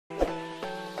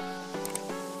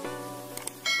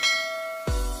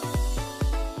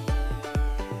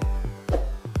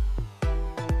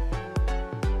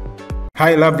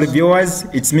Hi lovely viewers,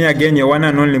 it's me again, your one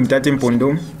and only Mutati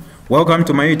Mpundu. Welcome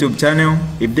to my YouTube channel.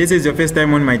 If this is your first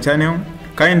time on my channel,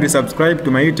 kindly subscribe to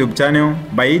my YouTube channel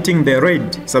by hitting the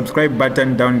red subscribe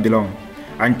button down below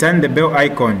and turn the bell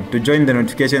icon to join the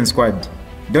notification squad.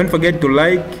 Don't forget to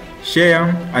like, share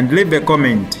and leave a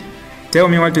comment. Tell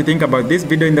me what you think about this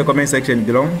video in the comment section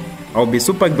below. I'll be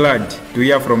super glad to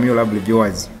hear from you lovely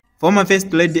viewers. Former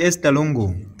First Lady Esther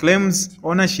Lungu claims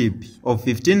ownership of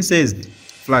 15 seized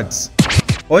flats.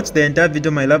 Watch the entire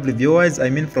video my lovely viewers, I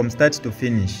mean from start to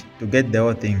finish, to get the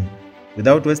whole thing.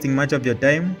 Without wasting much of your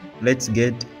time, let's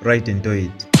get right into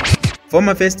it.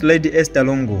 Former First Lady Esther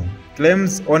Lungu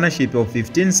claims ownership of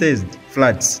 15 seized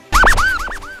flats.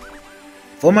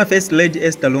 Former First Lady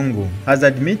Esther Lungu has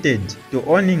admitted to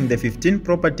owning the 15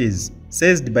 properties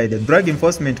seized by the Drug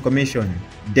Enforcement Commission,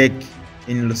 DEC,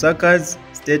 in Lusaka's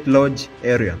State Lodge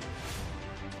area.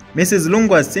 Mrs.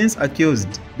 Lungu has since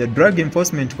accused the Drug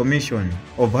Enforcement Commission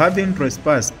of having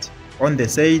trespassed on the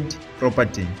said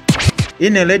property.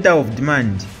 In a letter of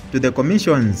demand to the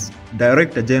Commission's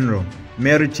Director General,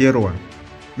 Mary Chirwa,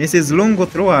 Mrs. Lungu,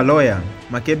 through her lawyer,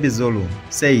 Makebi Zulu,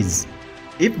 says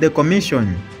if the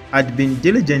Commission had been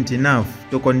diligent enough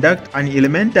to conduct an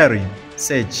elementary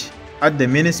search at the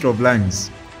Ministry of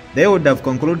Lands, they would have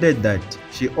concluded that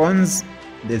she owns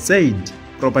the said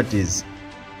properties.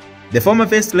 The former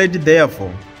First Lady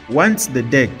therefore wants the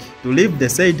DEC to leave the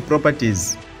said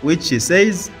properties, which she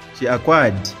says she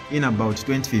acquired in about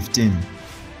 2015.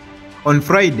 On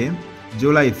Friday,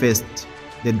 July 1st,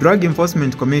 the Drug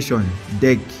Enforcement Commission,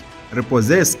 DEC,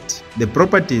 repossessed the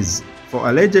properties for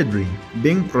allegedly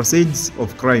being proceeds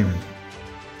of crime.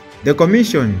 The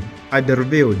Commission had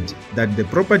revealed that the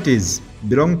properties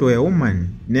belonged to a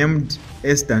woman named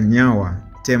Esther Nyawa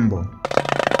Tembo.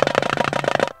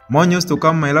 More news to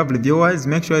come my lovely viewers.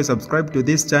 Make sure you subscribe to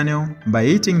this channel by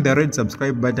hitting the red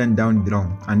subscribe button down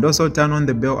below and also turn on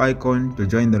the bell icon to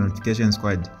join the notification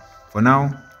squad. For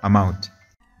now, I'm out.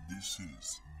 This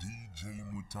is DJ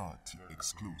Mutati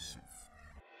exclusive.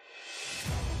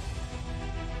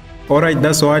 Alright,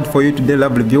 that's all for you today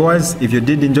lovely viewers. If you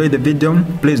did enjoy the video,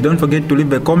 please don't forget to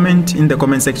leave a comment in the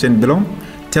comment section below.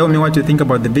 Tell me what you think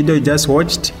about the video you just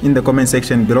watched in the comment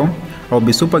section below. I'll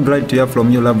be super glad to hear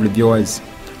from you lovely viewers.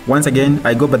 Once again,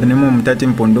 I go by the name of Mutati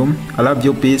Mpundu. I love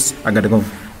you, peace, I gotta go.